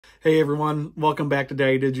Hey everyone, welcome back to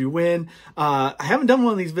Daddy Did You Win? I haven't done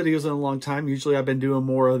one of these videos in a long time. Usually I've been doing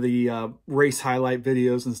more of the race highlight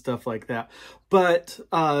videos and stuff like that. But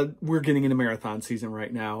we're getting into marathon season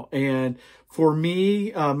right now. And for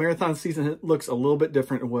me, marathon season looks a little bit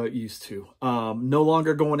different than what it used to. No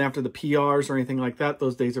longer going after the PRs or anything like that.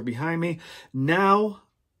 Those days are behind me. Now,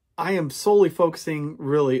 I am solely focusing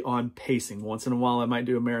really on pacing. Once in a while, I might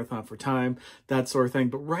do a marathon for time, that sort of thing.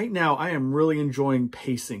 But right now, I am really enjoying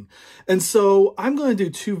pacing. And so I'm going to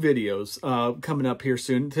do two videos coming up here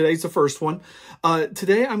soon. Today's the first one.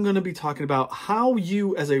 Today, I'm going to be talking about how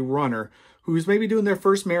you, as a runner, who's maybe doing their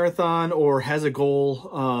first marathon or has a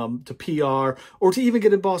goal to PR or to even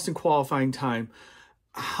get a Boston qualifying time,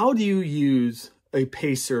 how do you use a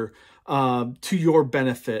pacer to your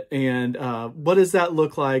benefit, and what does that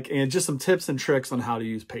look like, and just some tips and tricks on how to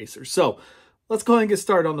use pacers. So let's go ahead and get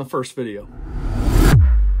started on the first video.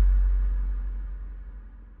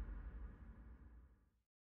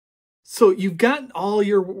 So you've got all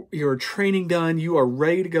your training done, you are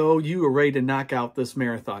ready to go, you are ready to knock out this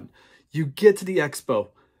marathon. You get to the expo,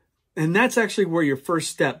 and that's actually where your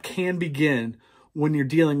first step can begin when you're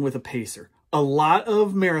dealing with a pacer. A lot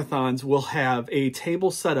of marathons will have a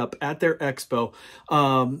table set up at their expo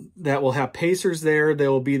that will have pacers there. They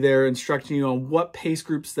will be there instructing you on what pace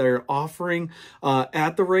groups they're offering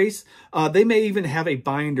at the race. They may even have a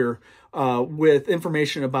binder with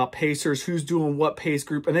information about pacers, who's doing what pace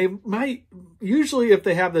group. And they might, usually if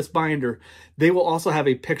they have this binder, they will also have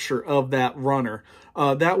a picture of that runner.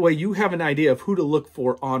 That way you have an idea of who to look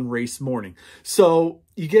for on race morning. So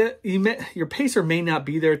your pacer may not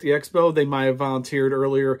be there at the expo. They might have volunteered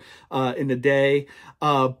earlier in the day,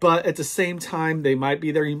 but at the same time, they might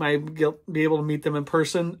be there. You might be able to meet them in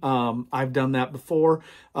person. I've done that before,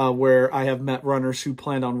 where I have met runners who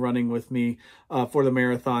planned on running with me for the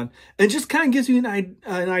marathon, and just kind of gives you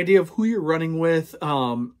an idea of who you're running with,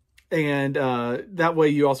 and that way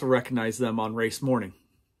you also recognize them on race morning.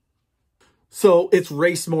 So it's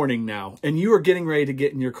race morning now, and you are getting ready to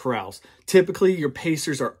get in your corrals. Typically, your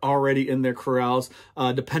pacers are already in their corrals.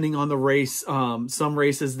 Depending on the race, some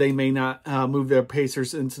races, they may not move their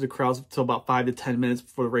pacers into the corrals until about 5 to 10 minutes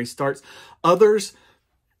before the race starts. Others,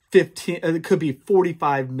 it could be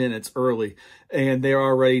 45 minutes early, and they're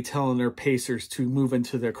already telling their pacers to move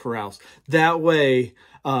into their corrals. That way,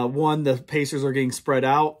 one, the pacers are getting spread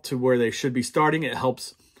out to where they should be starting. It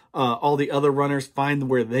helps all the other runners find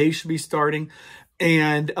where they should be starting.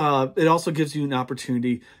 And it also gives you an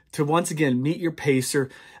opportunity to once again meet your pacer,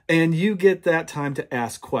 and you get that time to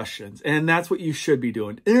ask questions. And that's what you should be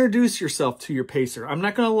doing. Introduce yourself to your pacer. I'm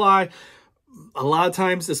not going to lie. A lot of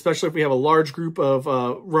times, especially if we have a large group of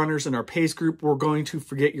runners in our pace group, we're going to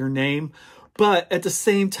forget your name. But at the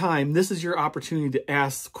same time, this is your opportunity to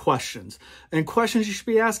ask questions. And questions you should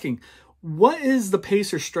be asking: what is the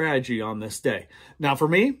pacer strategy on this day? Now, for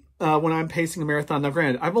me, when I'm pacing a marathon, now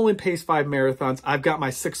granted, I've only paced 5 marathons. I've got my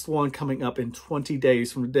 6th one coming up in 20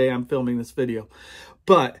 days from the day I'm filming this video.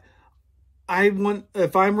 But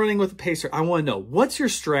if I'm running with a pacer, I want to know, what's your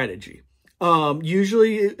strategy?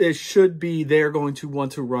 Usually it should be they're going to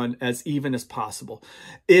want to run as even as possible.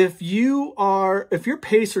 If your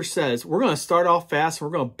pacer says, we're going to start off fast, we're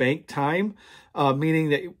going to bank time, meaning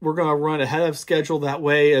that we're going to run ahead of schedule. That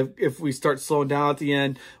way, if we start slowing down at the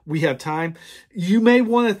end, we have time. You may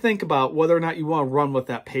want to think about whether or not you want to run with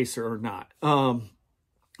that pacer or not.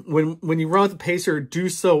 When you run with the pacer, do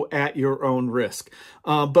so at your own risk.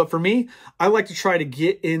 But for me, I like to try to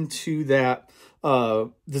get into that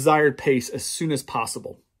desired pace as soon as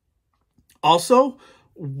possible. Also,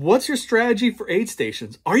 what's your strategy for aid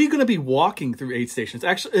stations? Are you going to be walking through aid stations?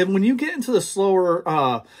 Actually, when you get into the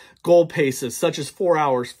slower goal paces, such as 4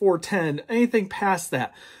 hours, 4:10, anything past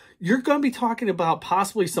that, you're going to be talking about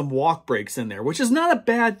possibly some walk breaks in there, which is not a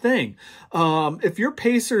bad thing. If your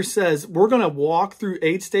pacer says, we're going to walk through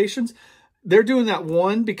aid stations, they're doing that,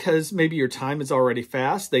 one, because maybe your time is already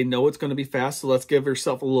fast. They know it's going to be fast, so let's give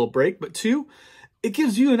yourself a little break. But two, it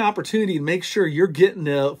gives you an opportunity to make sure you're getting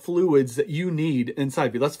the fluids that you need inside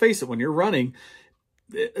of you. Let's face it, when you're running,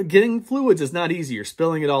 getting fluids is not easy. You're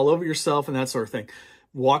spilling it all over yourself and that sort of thing.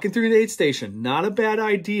 Walking through an aid station, not a bad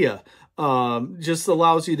idea. Just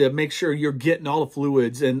allows you to make sure you're getting all the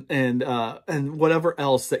fluids and whatever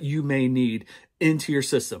else that you may need into your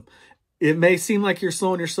system. It may seem like you're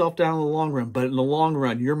slowing yourself down in the long run, but in the long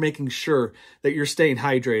run, you're making sure that you're staying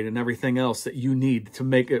hydrated and everything else that you need to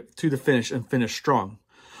make it to the finish and finish strong.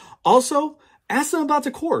 Also, ask them about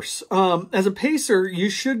the course. As a pacer,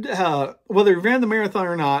 you should, whether you ran the marathon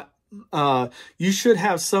or not, you should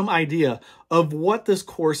have some idea of what this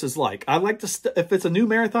course is like. I like to, if it's a new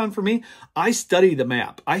marathon for me, I study the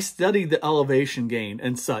map. I study the elevation gain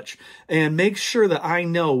and such, and make sure that I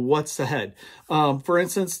know what's ahead. For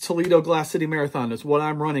instance, Toledo Glass City Marathon is what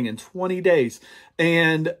I'm running in 20 days.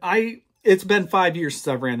 And it's been 5 years since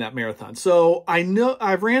I've ran that marathon. So I know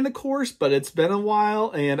I've ran the course, but it's been a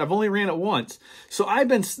while and I've only ran it once. So I've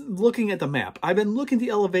been looking at the map. I've been looking at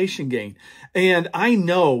the elevation gain, and I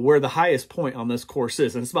know where the highest point on this course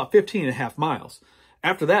is. And it's about 15.5 miles.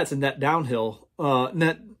 After that, it's a net downhill,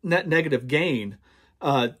 net negative gain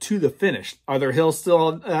to the finish. Are there hills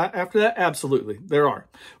still after that? Absolutely, there are.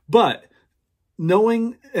 But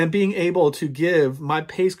knowing and being able to give my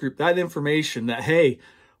pace group that information that, hey,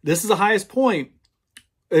 this is the highest point.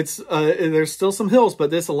 It's there's still some hills, but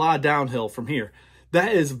there's a lot of downhill from here.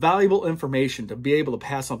 That is valuable information to be able to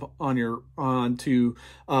pass on to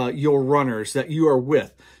your runners that you are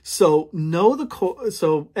with. So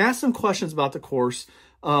so ask them questions about the course,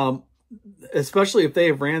 especially if they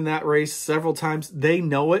have ran that race several times. They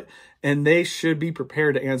know it, and they should be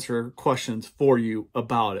prepared to answer questions for you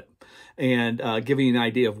about it, and giving you an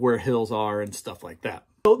idea of where hills are and stuff like that.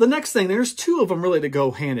 So the next thing, there's two of them really to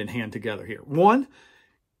go hand in hand together here. One,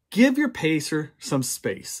 give your pacer some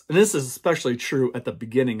space. And this is especially true at the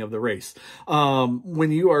beginning of the race.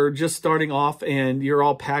 When you are just starting off and you're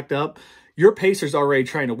all packed up, your pacer's already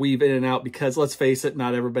trying to weave in and out, because let's face it,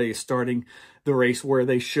 not everybody is starting the race where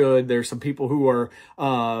they should. There's some people who are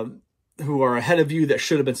ahead of you that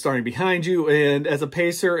should have been starting behind you. And as a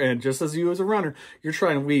pacer, and just as you as a runner, you're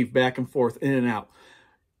trying to weave back and forth in and out.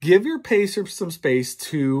 Give your pacer some space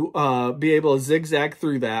to be able to zigzag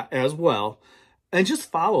through that as well, and just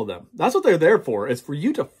follow them. That's what they're there for, is for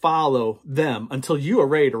you to follow them until you are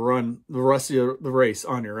ready to run the rest of the race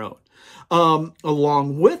on your own.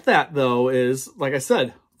 Along with that, though, is, like I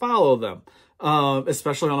said, follow them,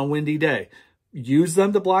 especially on a windy day. Use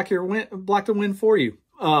them to block the wind for you.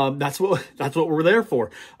 That's what we're there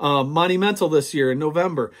for. Monumental this year in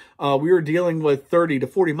November, we were dealing with 30 to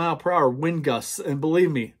 40 mile per hour wind gusts, and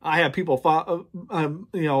believe me, I had people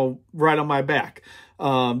right on my back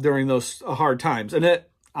during those hard times, and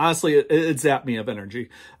it zapped me of energy.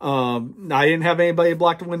 I didn't have anybody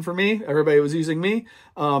block the wind for me. Everybody was using me.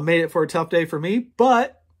 Made it for a tough day for me,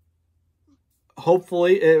 but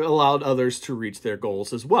hopefully it allowed others to reach their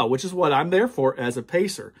goals as well, which is what I'm there for as a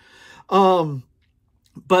pacer.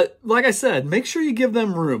 But like I said, make sure you give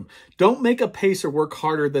them room. Don't make a pacer work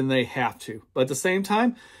harder than they have to. But at the same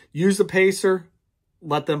time, use the pacer,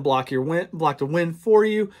 let them block the wind for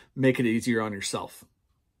you, make it easier on yourself.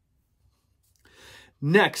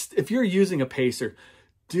 Next, if you're using a pacer,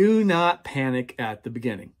 do not panic at the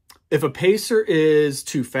beginning. If a pacer is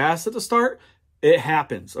too fast at the start, it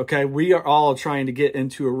happens, okay? We are all trying to get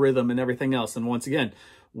into a rhythm and everything else. And once again,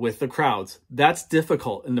 with the crowds, that's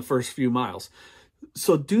difficult in the first few miles.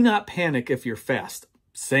 So do not panic if you're fast.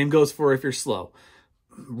 Same goes for if you're slow.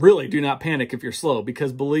 Really do not panic if you're slow,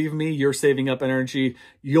 because believe me, you're saving up energy.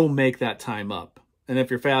 You'll make that time up. And if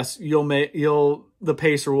you're fast, the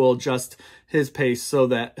pacer will adjust his pace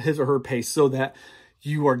his or her pace so that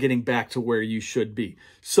you are getting back to where you should be.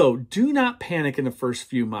 So do not panic in the first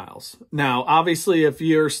few miles. Now, obviously, if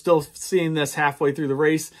you're still seeing this halfway through the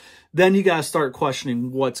race, then you got to start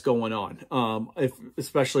questioning what's going on,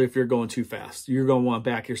 especially if you're going too fast. You're going to want to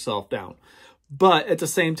back yourself down. But at the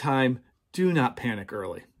same time, do not panic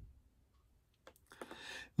early.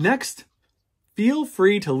 Next, feel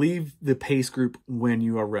free to leave the pace group when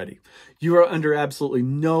you are ready. You are under absolutely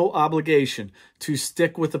no obligation to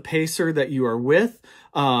stick with the pacer that you are with.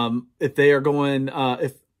 If they are going,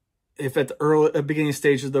 if at the beginning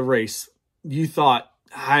stage of the race, you thought,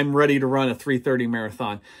 I'm ready to run a 3:30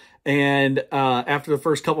 marathon. And after the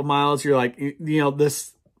first couple miles, you're like,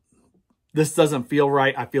 this doesn't feel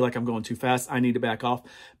right. I feel like I'm going too fast. I need to back off.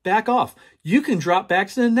 Back off. You can drop back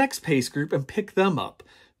to the next pace group and pick them up.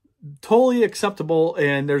 Totally acceptable,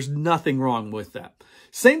 and there's nothing wrong with that.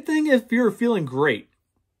 Same thing if you're feeling great.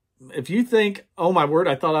 If you think, oh my word,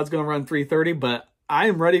 I thought I was going to run 3:30, but I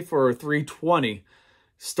am ready for 3:20.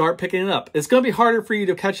 Start picking it up. It's going to be harder for you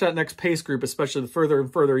to catch that next pace group, especially the further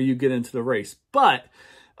and further you get into the race. But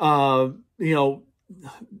if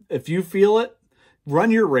you feel it,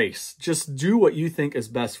 run your race. Just do what you think is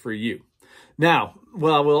best for you. Now,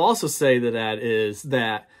 what I will also say to that is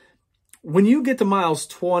that when you get to miles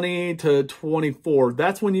 20 to 24,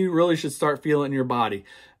 that's when you really should start feeling in your body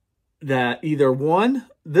that either one,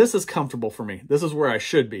 this is comfortable for me. This is where I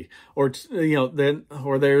should be. Or,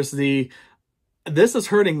 there's this is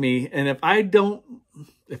hurting me. And if I don't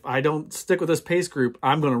stick with this pace group,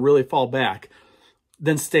 I'm going to really fall back.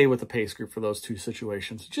 then stay with the pace group for those two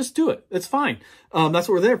situations. Just do it. It's fine. That's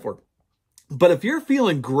what we're there for. But if you're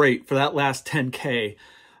feeling great for that last 10K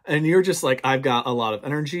and you're just like, I've got a lot of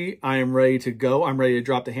energy, I am ready to go, I'm ready to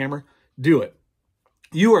drop the hammer, do it.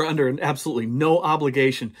 You are under absolutely no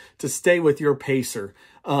obligation to stay with your pacer,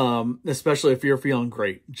 especially if you're feeling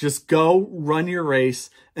great. Just go, run your race,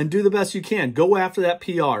 and do the best you can. Go after that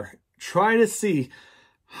PR. Try to see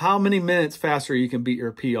how many minutes faster you can beat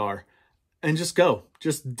your PR. And just go.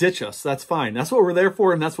 Just ditch us. That's fine. That's what we're there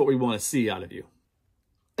for, and that's what we want to see out of you.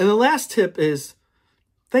 And the last tip is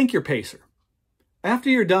thank your pacer. After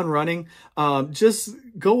you're done running, just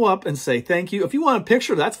go up and say thank you. If you want a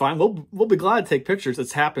picture, that's fine. We'll be glad to take pictures.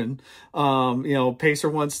 It's happened. Pacer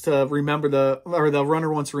wants to remember the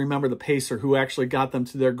runner wants to remember the pacer who actually got them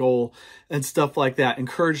to their goal and stuff like that.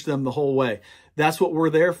 Encourage them the whole way. That's what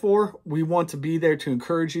we're there for. We want to be there to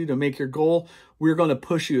encourage you to make your goal. We're going to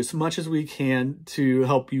push you as much as we can to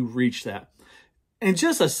help you reach that. And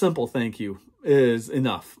just a simple thank you is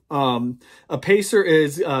enough. A pacer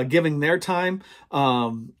is giving their time.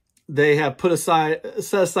 They have set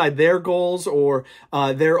aside their goals or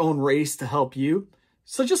their own race to help you.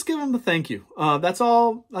 So just give them a thank you. That's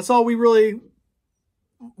all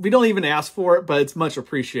we don't even ask for it, but it's much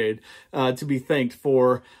appreciated to be thanked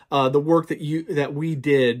for the work that we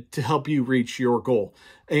did to help you reach your goal.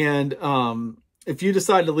 And if you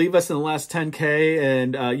decide to leave us in the last 10K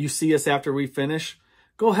and you see us after we finish,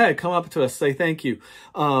 go ahead, come up to us, say thank you.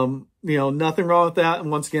 Nothing wrong with that.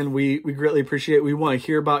 And once again, we greatly appreciate it. We want to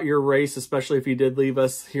hear about your race, especially if you did leave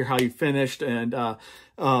us, hear how you finished, and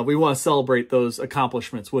we want to celebrate those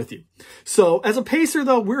accomplishments with you. So as a pacer,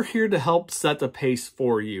 though, we're here to help set the pace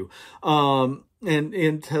for you, and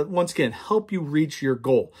to, once again, help you reach your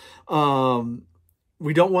goal.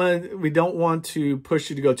 We don't want to push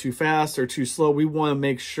you to go too fast or too slow. We want to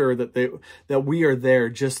make sure that we are there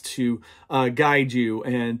just to guide you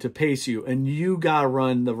and to pace you. And you got to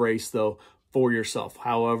run the race, though, for yourself,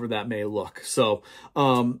 however that may look. So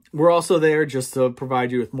we're also there just to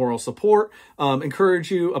provide you with moral support, encourage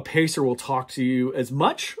you. A pacer will talk to you as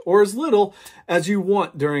much or as little as you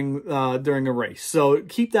want during a race. So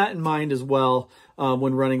keep that in mind as well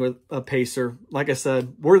when running with a pacer. Like I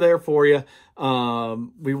said, we're there for you.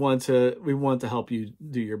 We want to help you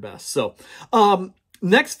do your best. So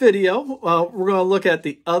next video, we're going to look at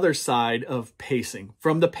the other side of pacing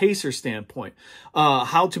from the pacer standpoint,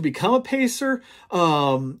 how to become a pacer,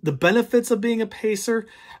 the benefits of being a pacer,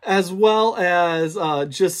 as well as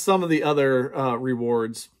just some of the other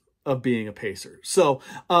rewards of being a pacer. So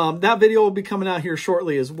that video will be coming out here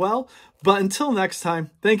shortly as well. But until next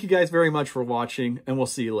time, thank you guys very much for watching, and we'll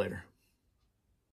see you later.